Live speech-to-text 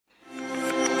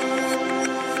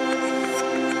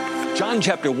John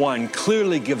chapter 1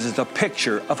 clearly gives us a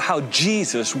picture of how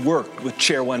Jesus worked with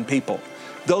Chair 1 people.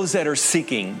 Those that are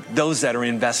seeking, those that are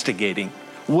investigating.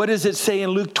 What does it say in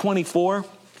Luke 24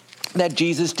 that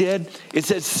Jesus did? It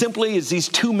says simply as these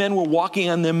two men were walking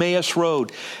on the Emmaus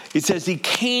road, it says he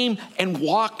came and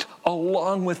walked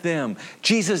along with them.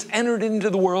 Jesus entered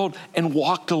into the world and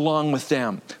walked along with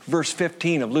them. Verse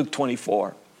 15 of Luke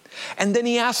 24. And then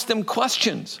he asked them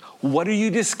questions. What are you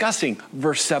discussing?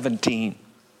 Verse 17.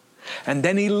 And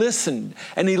then he listened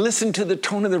to the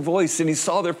tone of their voice, and he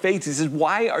saw their faces. He says,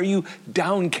 why are you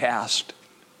downcast?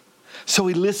 So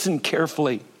he listened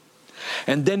carefully.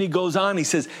 And then he goes on, he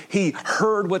says, he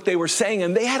heard what they were saying,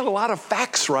 and they had a lot of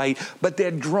facts right, but they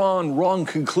had drawn wrong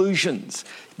conclusions,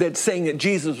 that saying that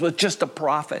Jesus was just a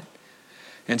prophet.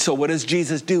 And so what does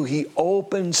Jesus do? He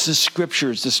opens the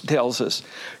scriptures, this tells us.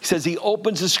 He says he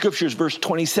opens the scriptures, verse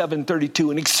 27, 32,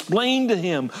 and explained to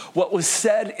him what was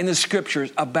said in the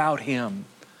scriptures about him,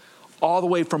 all the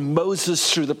way from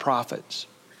Moses through the prophets.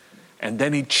 And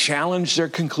then he challenged their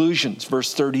conclusions,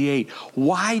 verse 38.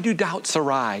 Why do doubts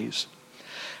arise?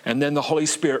 And then the Holy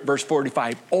Spirit, verse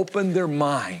 45, opened their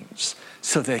minds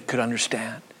so they could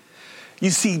understand.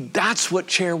 You see, that's what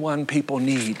Chair 1 people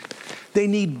need. They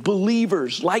need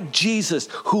believers like Jesus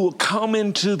who will come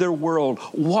into their world,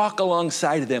 walk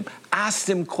alongside of them, ask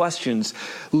them questions,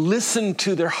 listen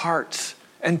to their hearts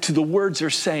and to the words they're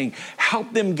saying,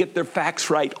 help them get their facts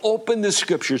right, open the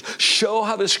scriptures, show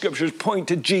how the scriptures point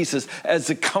to Jesus as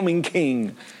the coming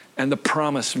King and the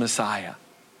promised Messiah.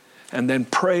 And then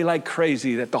pray like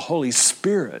crazy that the Holy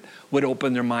Spirit would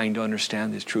open their mind to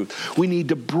understand this truth. We need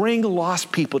to bring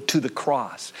lost people to the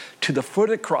cross, to the foot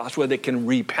of the cross where they can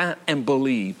repent and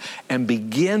believe and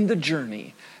begin the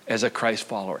journey as a Christ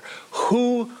follower.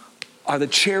 Who are the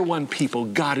Chair 1 people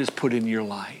God has put in your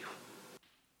life?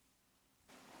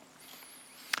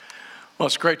 Well,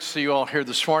 it's great to see you all here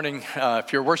this morning.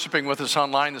 If you're worshiping with us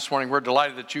online this morning, we're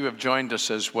delighted that you have joined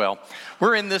us as well.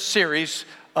 We're in this series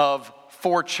of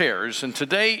 4 chairs, and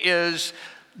today is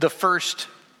the first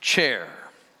chair.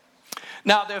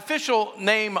 Now, the official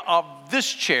name of this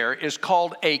chair is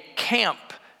called a camp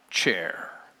chair.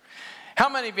 How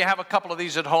many of you have a couple of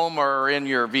these at home or in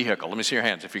your vehicle? Let me see your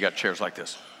hands if you got chairs like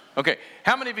this. Okay,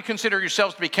 how many of you consider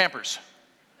yourselves to be campers?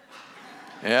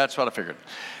 Yeah, that's what I figured.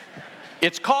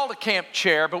 It's called a camp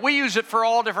chair, but we use it for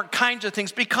all different kinds of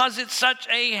things because it's such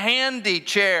a handy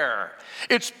chair.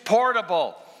 It's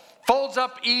portable. Folds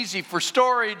up easy for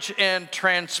storage and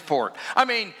transport. I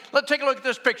mean, let's take a look at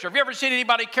this picture. Have you ever seen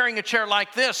anybody carrying a chair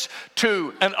like this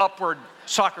to an upward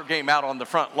soccer game out on the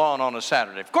front lawn on a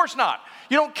Saturday? Of course not.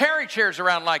 You don't carry chairs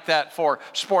around like that for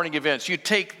sporting events. You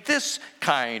take this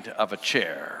kind of a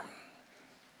chair.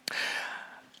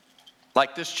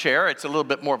 Like this chair, it's a little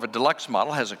bit more of a deluxe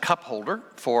model, has a cup holder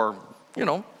for,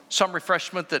 some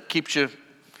refreshment that keeps you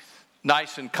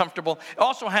nice and comfortable. It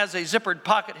also has a zippered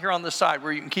pocket here on the side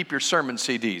where you can keep your sermon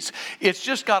CDs. It's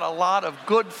just got a lot of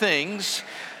good things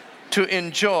to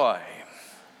enjoy.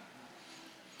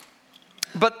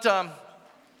 But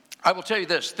I will tell you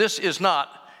this is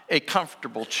not a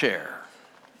comfortable chair.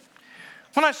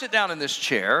 When I sit down in this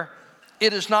chair,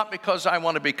 it is not because I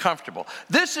want to be comfortable.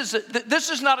 This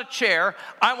is not a chair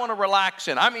I want to relax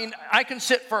in. I mean, I can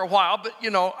sit for a while, but,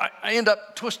 I end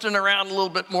up twisting around a little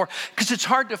bit more because it's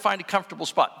hard to find a comfortable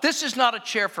spot. This is not a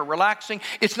chair for relaxing.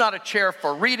 It's not a chair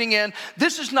for reading in.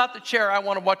 This is not the chair I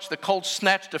want to watch the Colts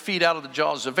snatch defeat out of the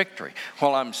jaws of victory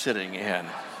while I'm sitting in.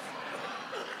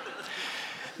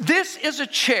 This is a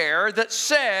chair that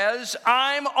says,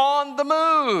 I'm on the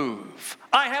move.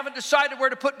 I haven't decided where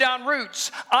to put down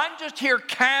roots. I'm just here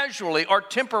casually or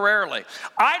temporarily.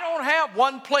 I don't have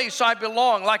one place I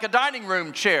belong, like a dining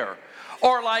room chair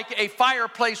or like a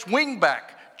fireplace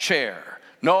wingback chair.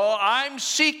 No, I'm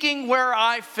seeking where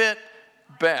I fit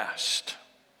best.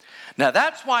 Now,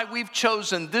 that's why we've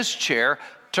chosen this chair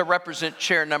to represent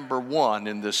chair number 1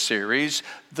 in this series,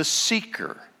 the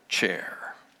seeker chair.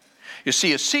 You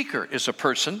see, a seeker is a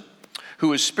person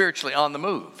who is spiritually on the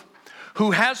move,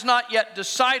 who has not yet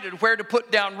decided where to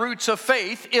put down roots of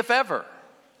faith, if ever.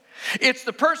 It's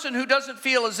the person who doesn't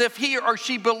feel as if he or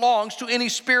she belongs to any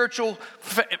spiritual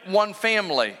one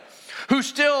family, who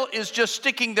still is just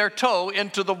sticking their toe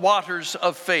into the waters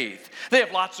of faith. They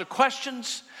have lots of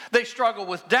questions. They struggle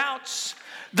with doubts.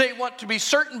 They want to be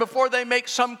certain before they make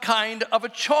some kind of a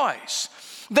choice.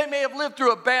 They may have lived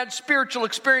through a bad spiritual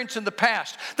experience in the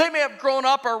past. They may have grown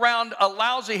up around a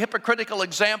lousy, hypocritical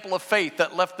example of faith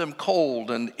that left them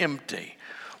cold and empty.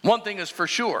 One thing is for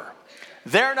sure,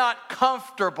 they're not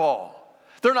comfortable.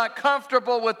 They're not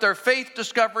comfortable with their faith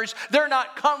discoveries. They're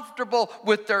not comfortable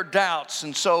with their doubts.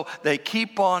 And so they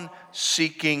keep on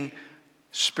seeking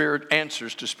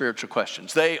answers to spiritual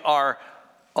questions. They are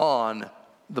on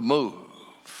the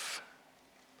move.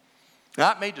 Now,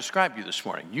 that may describe you this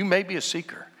morning. You may be a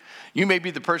seeker. You may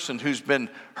be the person who's been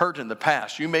hurt in the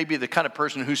past. You may be the kind of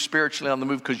person who's spiritually on the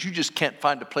move because you just can't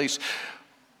find a place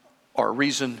or a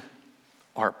reason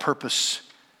or a purpose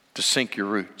to sink your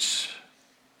roots.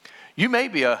 You may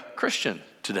be a Christian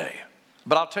today,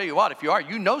 but I'll tell you what, if you are,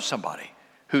 you know somebody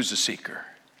who's a seeker.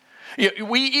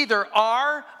 We either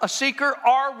are a seeker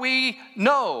or we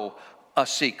know a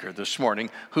seeker this morning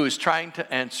who is trying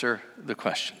to answer the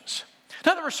questions.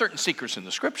 Now, there were certain seekers in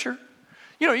the Scripture.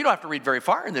 You know, you don't have to read very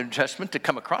far in the New Testament to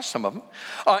come across some of them.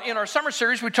 In our summer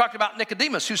series, we talked about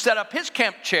Nicodemus, who set up his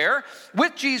camp chair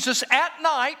with Jesus at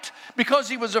night because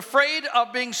he was afraid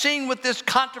of being seen with this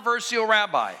controversial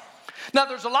rabbi. Now,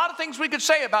 there's a lot of things we could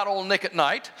say about old Nick at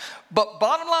night, but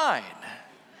bottom line,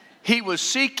 he was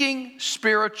seeking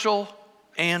spiritual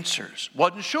answers.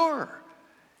 Wasn't sure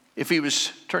if he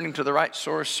was turning to the right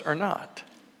source or not.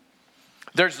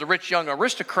 There's the rich young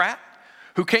aristocrat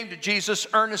who came to Jesus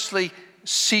earnestly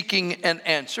seeking an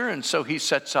answer, and so he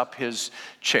sets up his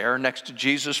chair next to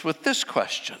Jesus with this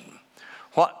question: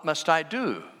 what must I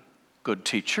do, good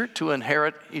teacher, to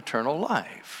inherit eternal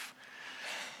life?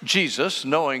 Jesus,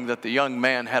 knowing that the young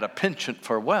man had a penchant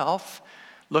for wealth,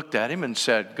 looked at him and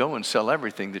said, go and sell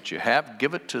everything that you have,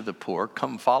 give it to the poor,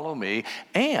 come follow me,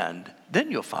 and then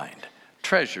you'll find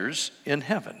treasures in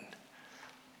heaven.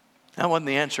 That wasn't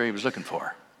the answer he was looking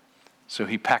for. So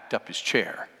he packed up his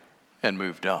chair and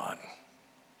moved on.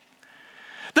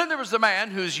 Then there was the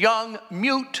man whose young,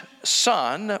 mute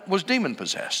son was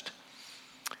demon-possessed.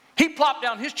 He plopped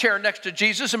down his chair next to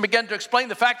Jesus and began to explain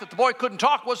the fact that the boy couldn't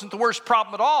talk wasn't the worst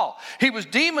problem at all. He was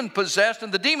demon-possessed,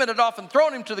 and the demon had often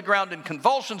thrown him to the ground in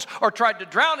convulsions or tried to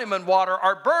drown him in water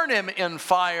or burn him in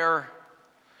fire.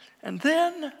 And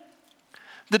then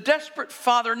the desperate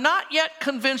father, not yet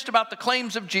convinced about the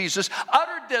claims of Jesus,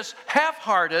 uttered this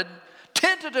half-hearted,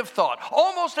 tentative thought,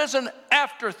 almost as an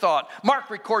afterthought.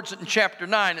 Mark records it in chapter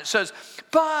 9. It says,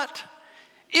 but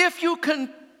if you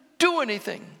can do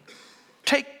anything,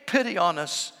 take pity on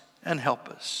us and help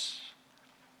us.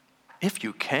 If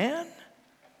you can,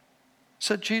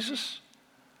 said Jesus.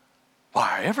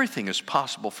 Why, everything is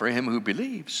possible for him who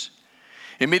believes.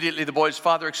 Immediately the boy's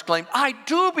father exclaimed, I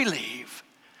do believe.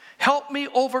 Help me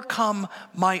overcome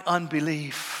my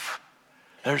unbelief.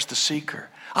 There's the seeker.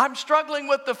 I'm struggling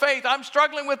with the faith. I'm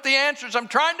struggling with the answers. I'm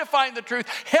trying to find the truth.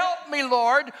 Help me,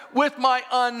 Lord, with my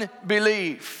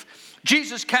unbelief.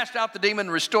 Jesus cast out the demon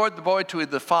and restored the boy to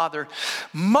the father.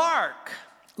 Mark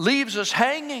leaves us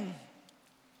hanging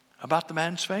about the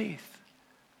man's faith.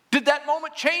 Did that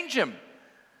moment change him?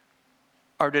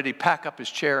 Or did he pack up his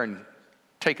chair and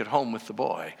take it home with the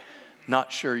boy?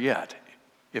 Not sure yet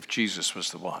if Jesus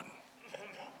was the one.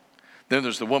 Then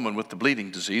there's the woman with the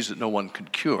bleeding disease that no one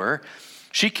could cure.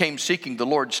 She came seeking the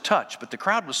Lord's touch, but the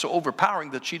crowd was so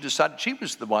overpowering that she decided she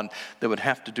was the one that would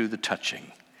have to do the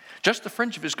touching. Just the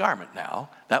fringe of his garment now,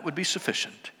 that would be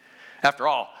sufficient. After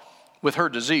all, with her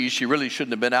disease, she really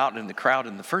shouldn't have been out in the crowd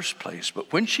in the first place.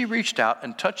 But when she reached out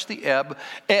and touched the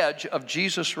edge of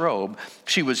Jesus' robe,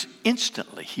 she was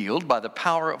instantly healed by the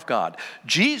power of God.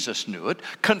 Jesus knew it,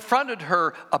 confronted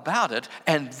her about it,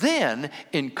 and then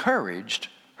encouraged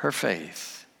her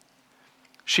faith.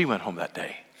 She went home that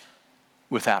day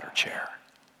without her chair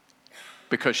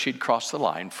because she'd crossed the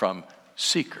line from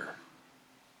seeker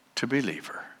to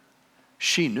believer.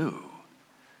 She knew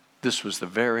this was the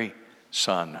very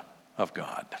Son of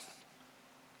God.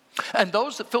 And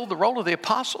those that filled the role of the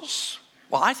apostles,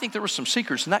 well, I think there were some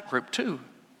seekers in that group too.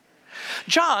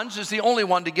 John's is the only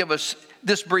one to give us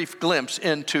this brief glimpse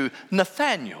into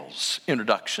Nathanael's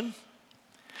introduction.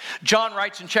 John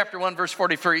writes in chapter 1, verse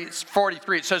 43,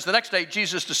 it says, the next day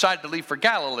Jesus decided to leave for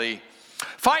Galilee.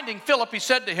 Finding Philip, he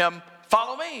said to him,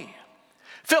 follow me.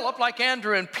 Philip, like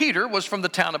Andrew and Peter, was from the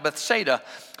town of Bethsaida.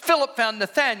 Philip found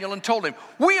Nathanael and told him,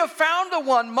 we have found the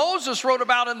one Moses wrote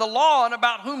about in the law and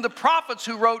about whom the prophets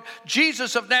who wrote,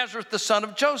 Jesus of Nazareth, the son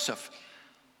of Joseph.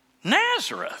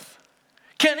 Nazareth?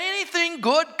 Can anything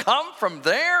good come from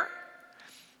there?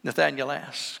 Nathanael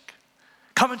asked.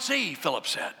 Come and see, Philip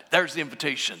said. There's the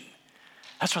invitation.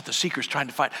 That's what the seeker's trying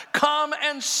to find. Come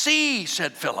and see,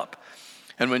 said Philip.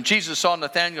 And when Jesus saw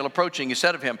Nathanael approaching, he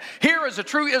said of him, here is a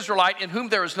true Israelite in whom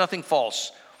there is nothing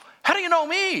false. How do you know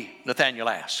me? Nathanael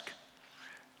asked.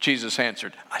 Jesus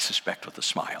answered, I suspect with a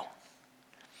smile.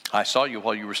 I saw you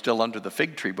while you were still under the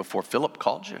fig tree before Philip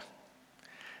called you.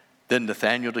 Then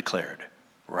Nathanael declared,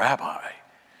 Rabbi,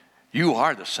 you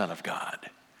are the Son of God.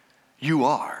 You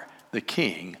are the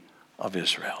King of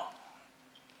Israel.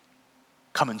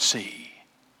 Come and see.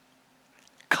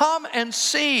 Come and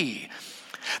see.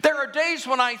 There are days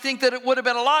when I think that it would have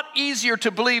been a lot easier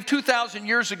to believe 2,000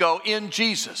 years ago in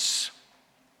Jesus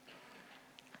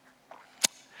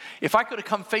if I could have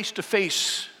come face to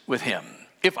face with him.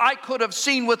 If I could have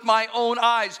seen with my own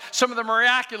eyes some of the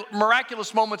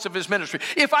miraculous moments of his ministry.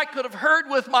 If I could have heard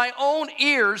with my own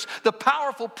ears the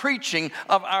powerful preaching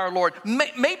of our Lord.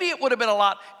 Maybe it would have been a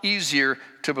lot easier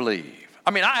to believe. I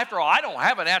mean, after all, I don't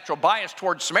have a natural bias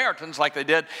towards Samaritans like they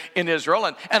did in Israel.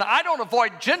 And I don't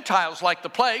avoid Gentiles like the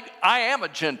plague. I am a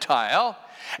Gentile.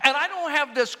 And I don't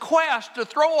have this quest to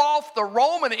throw off the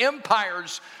Roman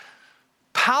Empire's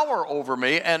power over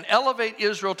me and elevate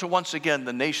Israel to once again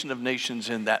the nation of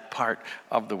nations in that part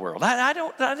of the world.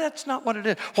 That's not what it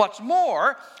is. What's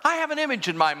more, I have an image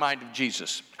in my mind of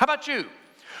Jesus. How about you?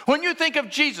 When you think of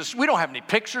Jesus, we don't have any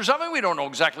pictures of him. We don't know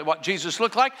exactly what Jesus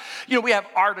looked like. You know, we have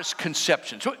artist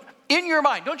conceptions. So in your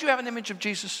mind, don't you have an image of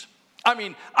Jesus? I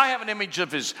mean, I have an image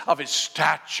of his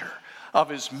stature, of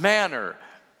his manner,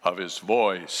 of his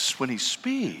voice when he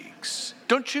speaks.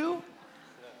 Don't you?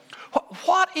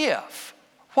 What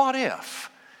if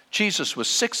Jesus was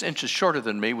 6 inches shorter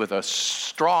than me with a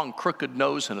strong, crooked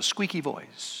nose and a squeaky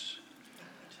voice?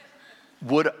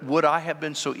 Would I have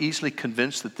been so easily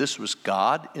convinced that this was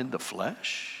God in the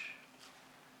flesh?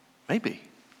 Maybe.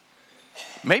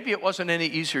 Maybe it wasn't any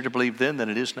easier to believe then than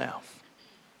it is now.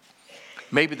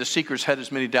 Maybe the seekers had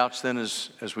as many doubts then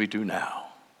as we do now.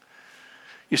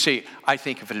 You see, I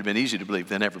think if it had been easy to believe,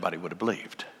 then everybody would have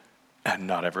believed. And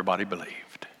not everybody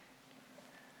believed.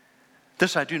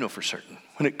 This I do know for certain.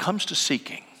 When it comes to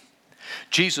seeking,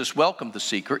 Jesus welcomed the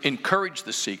seeker, encouraged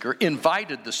the seeker,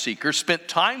 invited the seeker, spent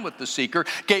time with the seeker,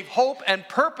 gave hope and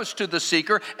purpose to the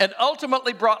seeker, and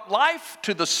ultimately brought life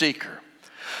to the seeker.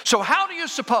 So how do you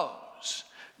suppose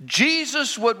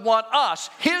Jesus would want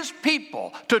us, his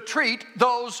people, to treat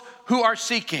those who are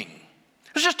seeking?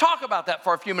 Let's just talk about that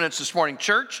for a few minutes this morning,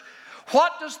 church.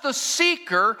 What does the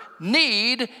seeker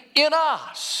need in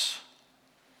us?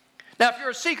 Now, if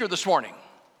you're a seeker this morning,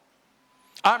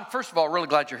 I'm, first of all, really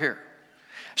glad you're here.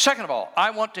 Second of all,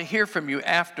 I want to hear from you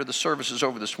after the service is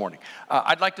over this morning.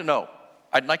 I'd like to know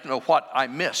what I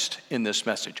missed in this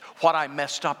message, what I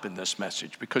messed up in this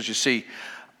message. Because you see,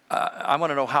 I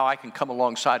want to know how I can come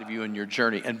alongside of you in your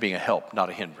journey and be a help, not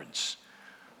a hindrance.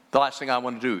 The last thing I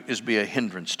want to do is be a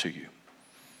hindrance to you.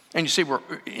 And you see, we're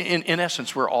in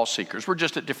essence, we're all seekers. We're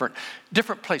just at different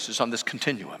places on this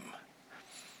continuum.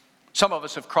 Some of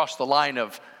us have crossed the line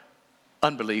of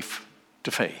unbelief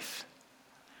to faith.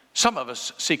 Some of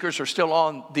us seekers are still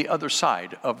on the other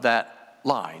side of that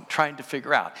line, trying to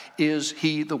figure out, is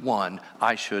he the one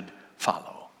I should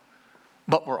follow?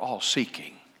 But we're all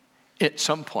seeking at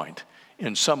some point,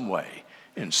 in some way,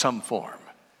 in some form,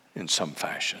 in some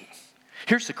fashion.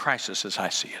 Here's the crisis as I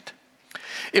see it.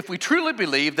 If we truly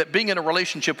believe that being in a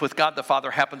relationship with God the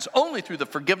Father happens only through the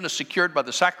forgiveness secured by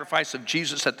the sacrifice of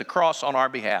Jesus at the cross on our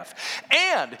behalf,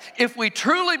 and if we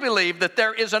truly believe that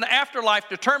there is an afterlife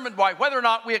determined by whether or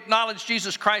not we acknowledge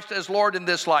Jesus Christ as Lord in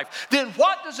this life, then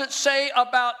what does it say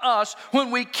about us when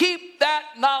we keep that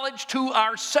knowledge to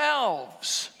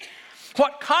ourselves?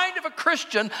 What kind of a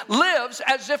Christian lives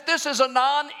as if this is a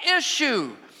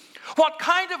non-issue? What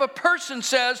kind of a person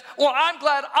says, well, I'm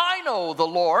glad I know the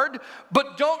Lord,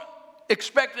 but don't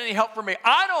expect any help from me.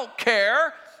 I don't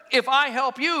care if I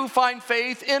help you find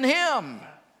faith in him.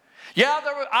 Yeah,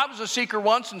 I was a seeker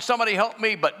once and somebody helped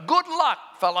me, but good luck,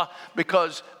 fella,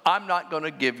 because I'm not going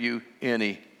to give you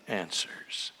any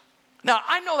answers. Now,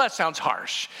 I know that sounds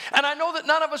harsh, and I know that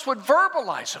none of us would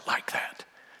verbalize it like that.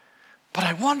 But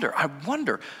I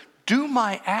wonder, do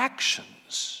my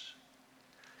actions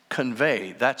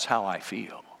convey that's how I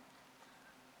feel?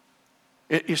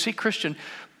 You see, Christian,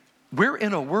 we're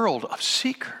in a world of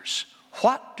seekers.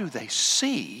 What do they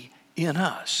see in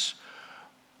us?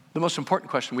 The most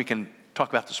important question we can talk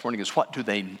about this morning is, what do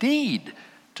they need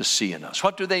to see in us?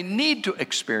 What do they need to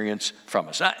experience from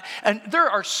us? And there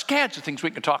are scads of things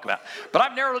we can talk about, but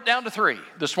I've narrowed it down to 3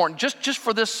 this morning just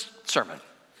for this sermon.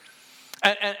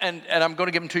 And I'm going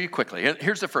to give them to you quickly.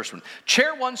 Here's the first one.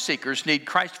 Chair 1 seekers need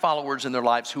Christ followers in their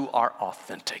lives who are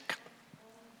authentic.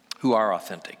 Who are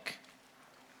authentic.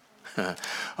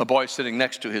 A boy sitting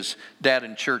next to his dad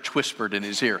in church whispered in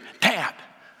his ear, "Dad,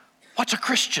 what's a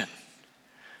Christian?"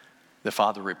 The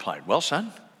father replied, "Well,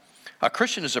 son, a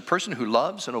Christian is a person who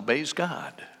loves and obeys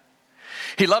God.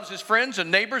 He loves his friends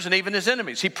and neighbors and even his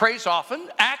enemies. He prays often,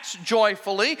 acts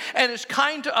joyfully, and is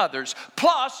kind to others.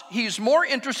 Plus, he's more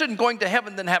interested in going to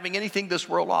heaven than having anything this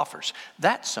world offers.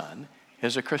 That, son,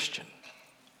 is a Christian."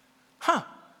 "Huh,"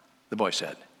 the boy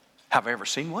said. "Have I ever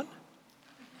seen one?"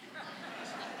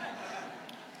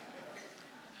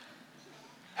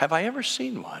 Have I ever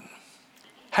seen one?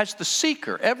 Has the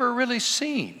seeker ever really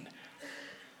seen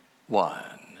one?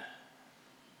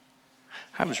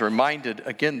 I was reminded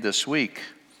again this week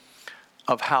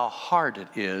of how hard it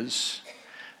is,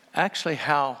 actually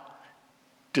how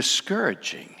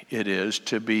discouraging it is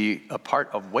to be a part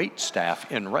of wait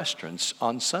staff in restaurants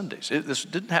on Sundays. This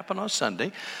didn't happen on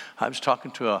Sunday. I was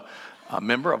talking to a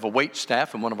member of a wait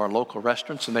staff in one of our local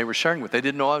restaurants, and they were sharing with me. They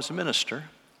didn't know I was a minister.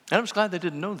 And I was glad they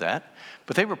didn't know that,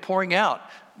 but they were pouring out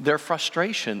their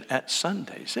frustration at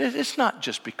Sundays. It's not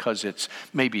just because it's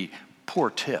maybe poor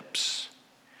tips.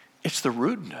 It's the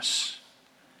rudeness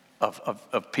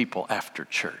of people after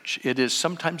church. It is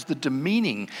sometimes the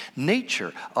demeaning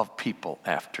nature of people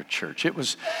after church.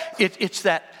 It's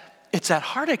that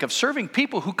heartache of serving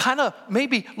people who kind of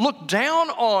maybe look down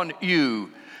on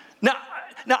you.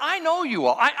 Now, I know you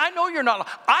all. I know you're not.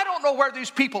 I don't know where these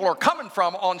people are coming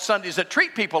from on Sundays that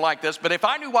treat people like this, but if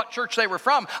I knew what church they were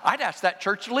from, I'd ask that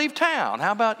church to leave town.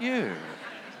 How about you?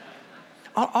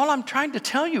 All I'm trying to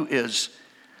tell you is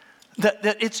that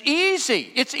it's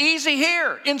easy. It's easy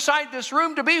here inside this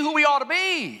room to be who we ought to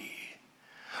be.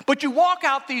 But you walk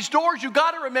out these doors, you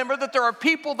got to remember that there are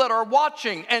people that are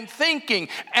watching and thinking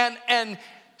and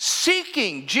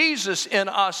seeking Jesus in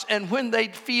us, and when they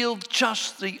feel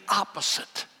just the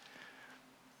opposite,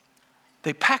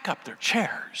 they pack up their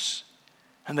chairs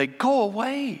and they go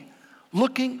away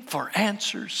looking for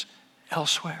answers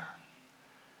elsewhere.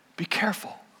 Be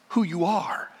careful who you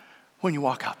are when you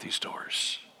walk out these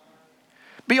doors.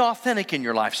 Be authentic in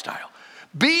your lifestyle.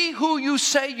 Be who you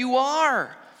say you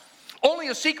are. Only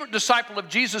a secret disciple of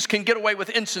Jesus can get away with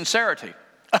insincerity.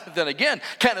 Then again,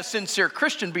 can a sincere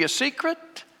Christian be a secret?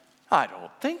 I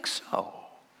don't think so.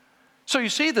 So you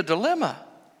see the dilemma.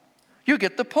 You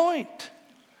get the point.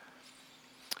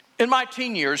 In my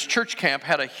teen years, church camp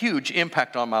had a huge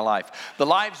impact on my life. The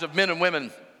lives of men and women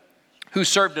who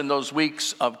served in those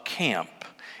weeks of camp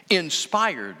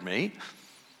inspired me,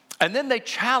 and then they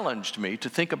challenged me to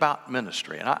think about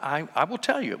ministry. And I will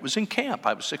tell you, it was in camp.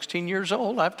 I was 16 years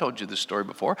old. I've told you this story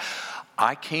before.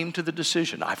 I came to the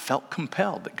decision. I felt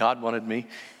compelled that God wanted me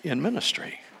in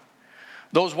ministry.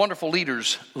 Those wonderful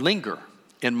leaders linger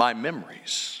in my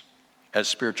memories as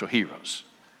spiritual heroes.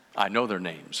 I know their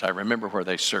names. I remember where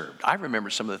they served. I remember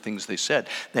some of the things they said.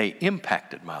 They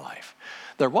impacted my life.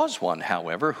 There was one,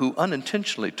 however, who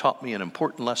unintentionally taught me an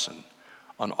important lesson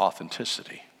on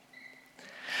authenticity.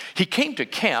 He came to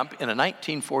camp in a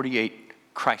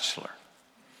 1948 Chrysler,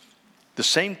 the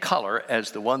same color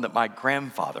as the one that my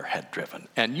grandfather had driven.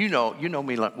 And you know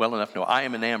me well enough to know I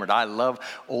am enamored. I love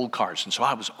old cars. And so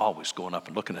I was always going up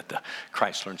and looking at the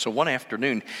Chrysler. And so one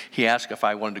afternoon, he asked if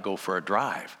I wanted to go for a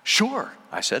drive. Sure,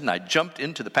 I said, and I jumped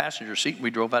into the passenger seat and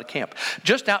we drove out of camp.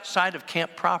 Just outside of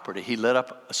camp property, he lit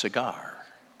up a cigar.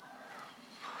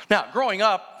 Now, growing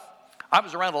up, I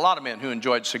was around a lot of men who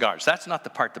enjoyed cigars. That's not the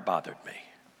part that bothered me.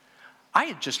 I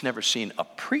had just never seen a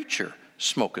preacher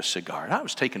smoke a cigar, and I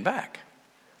was taken back.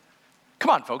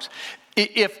 Come on, folks.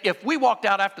 If we walked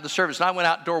out after the service and I went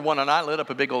out door one and I lit up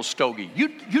a big old stogie,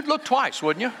 you'd look twice,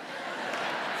 wouldn't you?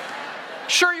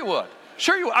 Sure you would.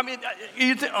 Sure you would. I mean,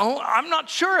 you think, I'm not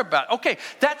sure about it. Okay,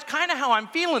 that's kind of how I'm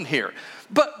feeling here.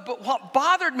 But what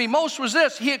bothered me most was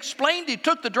this. He explained he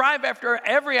took the drive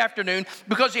every afternoon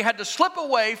because he had to slip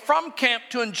away from camp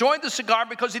to enjoy the cigar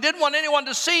because he didn't want anyone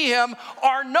to see him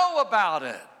or know about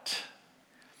it.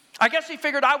 I guess he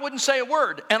figured I wouldn't say a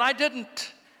word, and I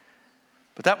didn't.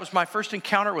 But that was my first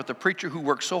encounter with a preacher who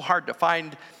worked so hard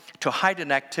to hide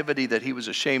an activity that he was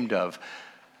ashamed of,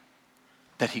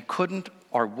 that he couldn't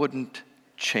or wouldn't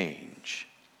change.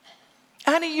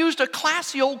 And he used a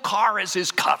classy old car as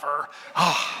his cover.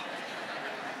 Oh.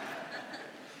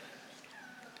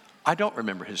 I don't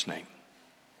remember his name.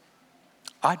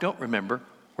 I don't remember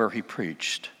where he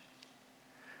preached.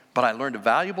 But I learned a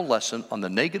valuable lesson on the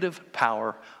negative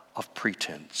power of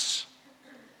pretense.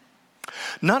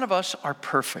 None of us are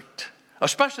perfect,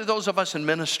 especially those of us in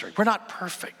ministry. We're not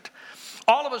perfect.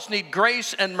 All of us need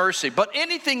grace and mercy, but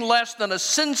anything less than a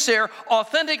sincere,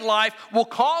 authentic life will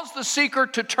cause the seeker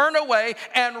to turn away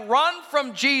and run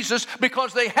from Jesus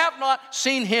because they have not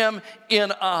seen him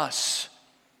in us.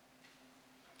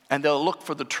 And they'll look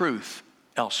for the truth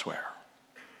elsewhere.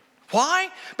 Why?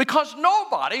 Because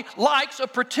nobody likes a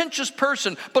pretentious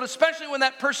person, but especially when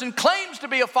that person claims to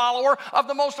be a follower of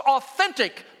the most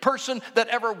authentic person that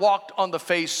ever walked on the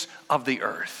face of the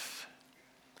earth.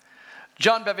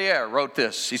 John Bevere wrote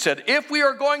this. He said, if we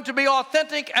are going to be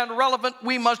authentic and relevant,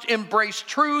 we must embrace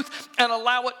truth and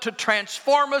allow it to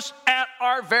transform us at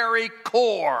our very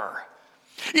core.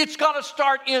 It's got to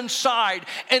start inside.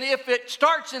 And if it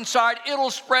starts inside,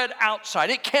 it'll spread outside.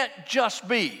 It can't just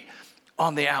be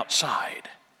on the outside.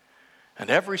 And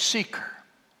every seeker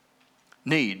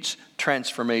needs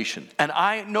transformation. And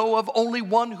I know of only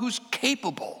one who's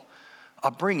capable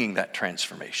of bringing that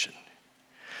transformation.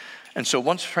 And so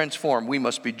once transformed, we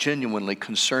must be genuinely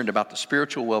concerned about the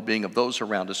spiritual well-being of those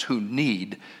around us who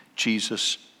need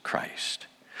Jesus Christ.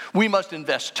 We must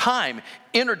invest time,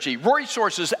 energy,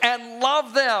 resources, and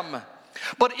love them.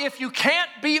 But if you can't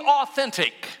be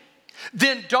authentic,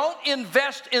 then don't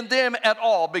invest in them at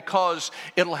all, because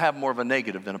it'll have more of a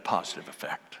negative than a positive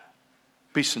effect.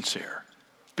 Be sincere.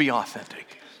 Be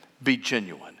authentic. Be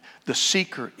genuine. The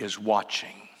seeker is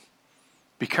watching.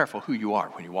 Be careful who you are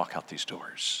when you walk out these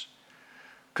doors,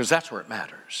 because that's where it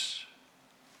matters.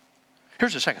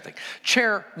 Here's the second thing.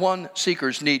 Chair one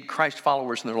seekers need Christ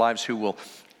followers in their lives who will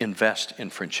invest in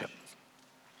friendship.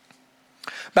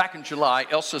 Back in July,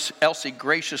 Elsie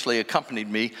graciously accompanied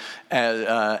me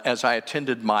as I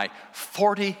attended my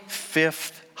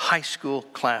 45th high school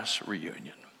class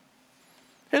reunion.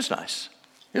 It was nice.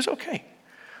 It was okay.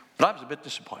 But I was a bit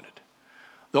disappointed.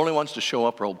 The only ones to show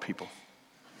up were old people.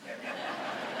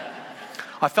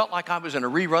 I felt like I was in a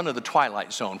rerun of The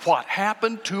Twilight Zone. What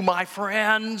happened to my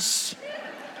friends?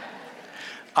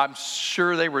 I'm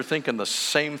sure they were thinking the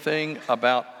same thing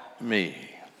about me.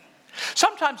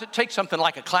 Sometimes it takes something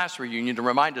like a class reunion to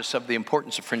remind us of the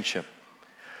importance of friendship.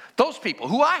 Those people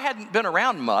who I hadn't been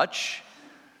around much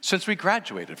since we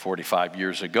graduated 45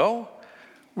 years ago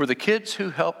were the kids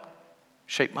who helped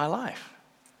shape my life.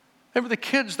 They were the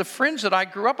kids, the friends that I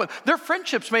grew up with. Their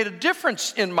friendships made a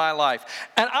difference in my life.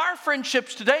 And our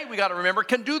friendships today, we got to remember,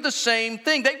 can do the same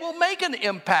thing. They will make an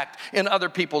impact in other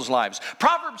people's lives.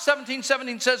 Proverbs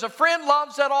 17:17 says, a friend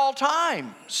loves at all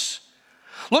times.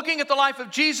 Looking at the life of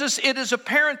Jesus, it is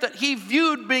apparent that he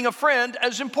viewed being a friend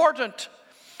as important.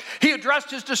 He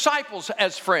addressed his disciples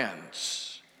as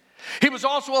friends. He was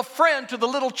also a friend to the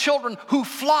little children who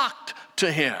flocked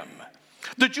to him.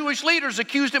 The Jewish leaders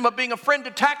accused him of being a friend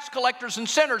to tax collectors and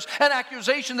sinners, an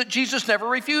accusation that Jesus never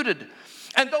refuted.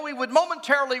 And though he would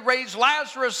momentarily raise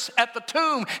Lazarus at the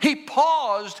tomb, he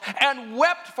paused and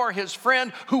wept for his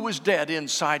friend who was dead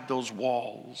inside those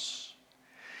walls.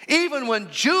 Even when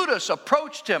Judas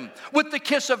approached him with the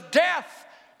kiss of death,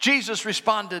 Jesus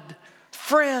responded,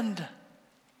 friend,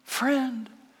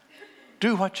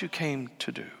 do what you came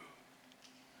to do.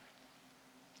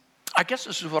 I guess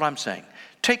this is what I'm saying.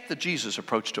 Take the Jesus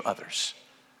approach to others.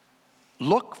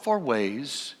 Look for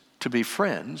ways to be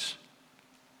friends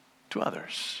to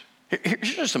others.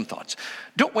 Here's just some thoughts.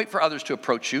 Don't wait for others to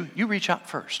approach you. You reach out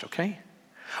first, okay?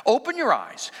 Open your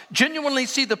eyes. Genuinely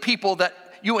see the people that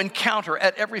you encounter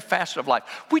at every facet of life.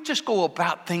 We just go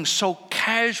about things so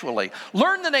casually.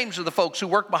 Learn the names of the folks who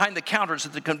work behind the counters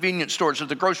at the convenience stores or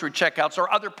the grocery checkouts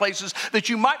or other places that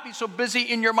you might be so busy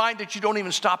in your mind that you don't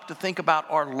even stop to think about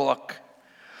or look.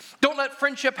 Don't let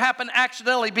friendship happen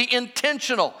accidentally. Be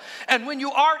intentional. And when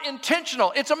you are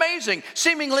intentional, it's amazing.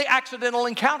 Seemingly accidental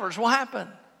encounters will happen.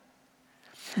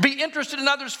 Be interested in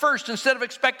others first instead of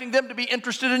expecting them to be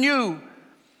interested in you.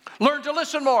 Learn to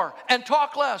listen more and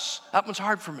talk less. That one's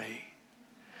hard for me.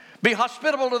 Be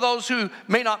hospitable to those who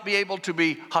may not be able to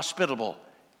be hospitable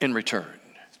in return.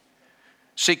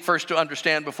 Seek first to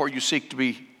understand before you seek to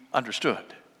be understood.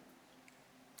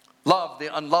 Love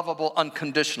the unlovable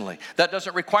unconditionally. That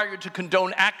doesn't require you to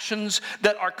condone actions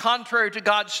that are contrary to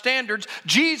God's standards.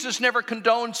 Jesus never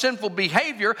condoned sinful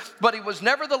behavior, but he was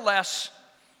nevertheless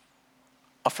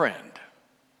a friend.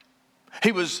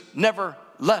 He was never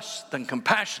less than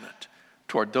compassionate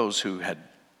toward those who had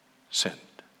sinned.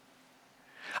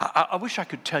 I wish I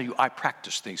could tell you I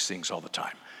practice these things all the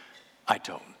time. I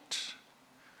don't.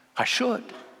 I should,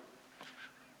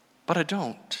 but I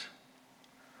don't.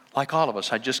 Like all of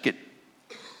us, I just get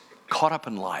caught up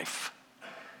in life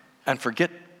and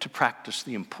forget to practice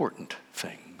the important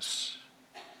things.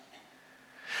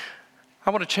 I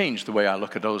want to change the way I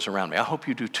look at those around me. I hope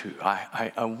you do too.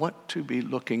 I want to be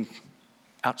looking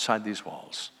outside these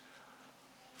walls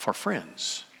for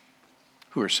friends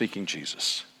who are seeking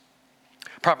Jesus.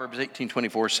 Proverbs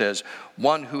 18:24 says,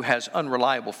 one who has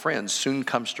unreliable friends soon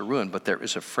comes to ruin, but there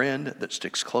is a friend that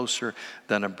sticks closer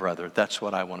than a brother. That's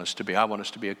what I want us to be. I want us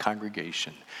to be a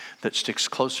congregation that sticks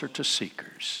closer to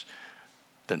seekers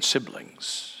than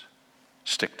siblings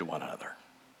stick to one another.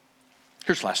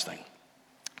 Here's the last thing.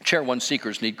 Chair one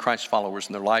seekers need Christ followers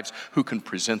in their lives who can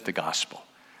present the gospel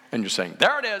And you're saying,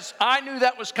 there it is. I knew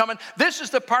that was coming. This is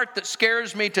the part that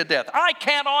scares me to death. I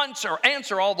can't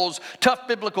answer all those tough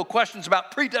biblical questions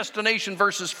about predestination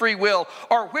versus free will,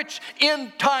 or which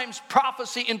end times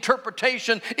prophecy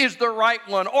interpretation is the right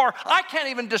one, or I can't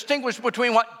even distinguish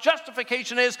between what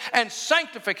justification is and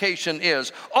sanctification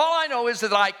is. All I know is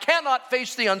that I cannot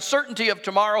face the uncertainty of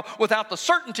tomorrow without the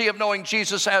certainty of knowing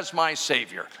Jesus as my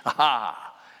Savior.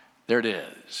 Aha, there it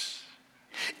is.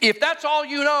 If that's all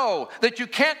you know, that you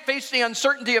can't face the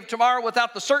uncertainty of tomorrow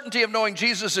without the certainty of knowing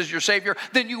Jesus as your Savior,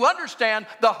 then you understand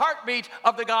the heartbeat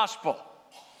of the gospel.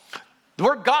 The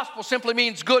word gospel simply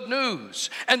means good news.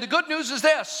 And the good news is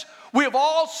this: we have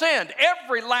all sinned,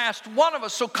 every last one of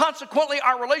us. So consequently,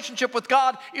 our relationship with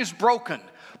God is broken.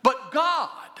 But God,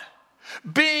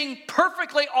 being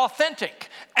perfectly authentic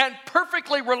and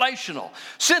perfectly relational,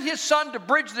 sent His Son to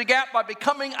bridge the gap by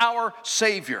becoming our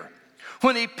Savior.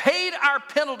 When He paid our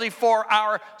penalty for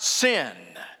our sin,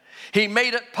 He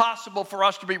made it possible for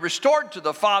us to be restored to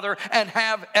the Father and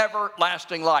have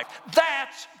everlasting life.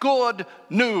 That's good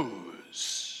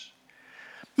news.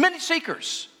 Many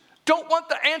seekers don't want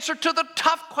the answer to the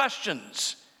tough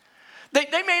questions.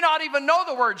 They may not even know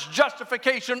the words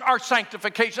justification or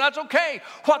sanctification. That's okay.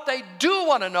 What they do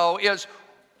want to know is,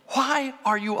 why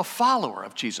are you a follower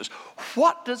of Jesus?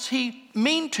 What does He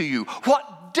mean to you?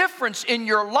 What difference in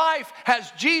your life has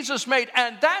Jesus made?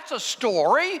 And that's a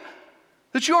story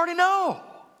that you already know.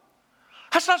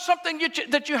 That's not something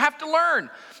that you have to learn.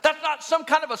 That's not some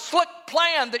kind of a slick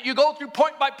plan that you go through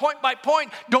point by point by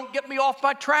point. Don't get me off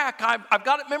my track. I've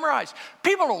got it memorized.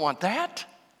 People don't want that.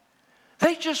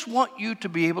 They just want you to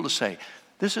be able to say,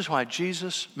 this is why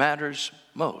Jesus matters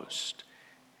most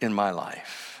in my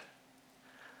life.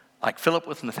 Like Philip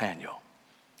with Nathanael.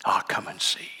 Come and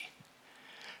see.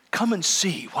 Come and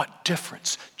see what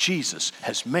difference Jesus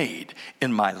has made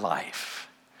in my life.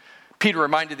 Peter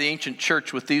reminded the ancient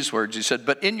church with these words. He said,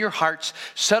 but in your hearts,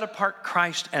 set apart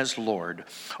Christ as Lord.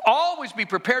 Always be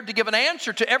prepared to give an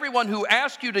answer to everyone who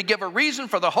asks you to give a reason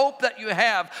for the hope that you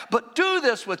have. But do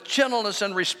this with gentleness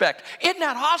and respect. Isn't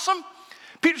that awesome?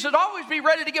 Peter said, always be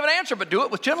ready to give an answer, but do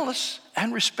it with gentleness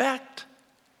and respect.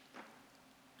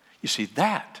 You see,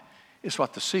 that is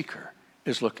what the seeker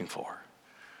is looking for.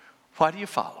 Why do you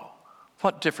follow?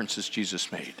 What difference has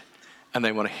Jesus made? And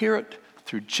they want to hear it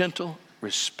through gentle,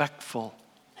 respectful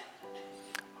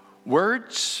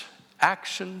words,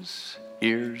 actions,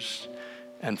 ears,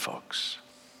 and folks.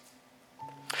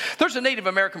 There's a Native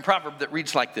American proverb that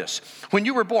reads like this: when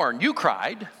you were born, you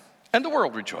cried, and the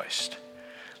world rejoiced.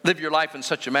 Live your life in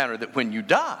such a manner that when you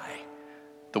die,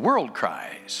 the world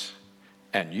cries,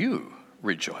 and you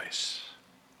rejoice.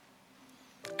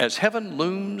 As heaven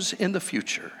looms in the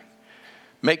future,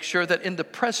 make sure that in the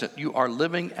present you are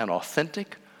living an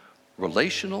authentic,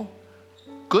 relational,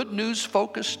 good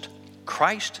news-focused,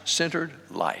 Christ-centered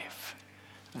life.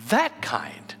 That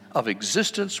kind of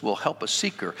existence will help a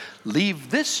seeker leave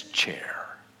this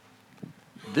chair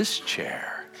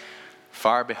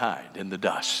far behind in the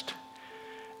dust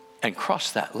and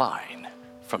cross that line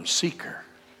from seeker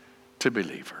to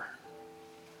believer.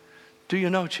 Do you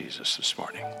know Jesus this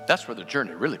morning? That's where the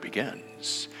journey really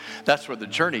begins. That's where the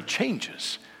journey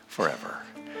changes forever.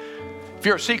 If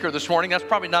you're a seeker this morning, that's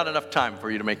probably not enough time for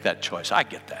you to make that choice. I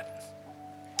get that.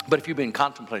 But if you've been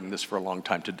contemplating this for a long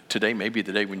time, today may be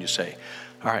the day when you say,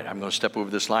 all right, I'm going to step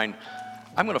over this line.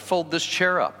 I'm going to fold this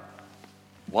chair up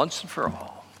once and for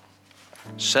all,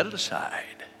 set it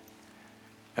aside,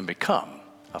 and become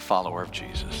a follower of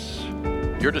Jesus.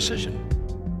 Your decision.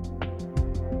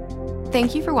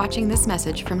 Thank you for watching this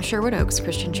message from Sherwood Oaks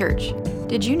Christian Church.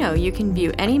 Did you know you can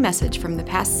view any message from the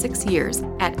past 6 years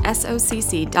at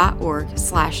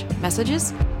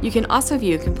socc.org/messages? You can also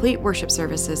view complete worship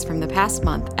services from the past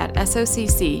month at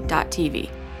socc.tv.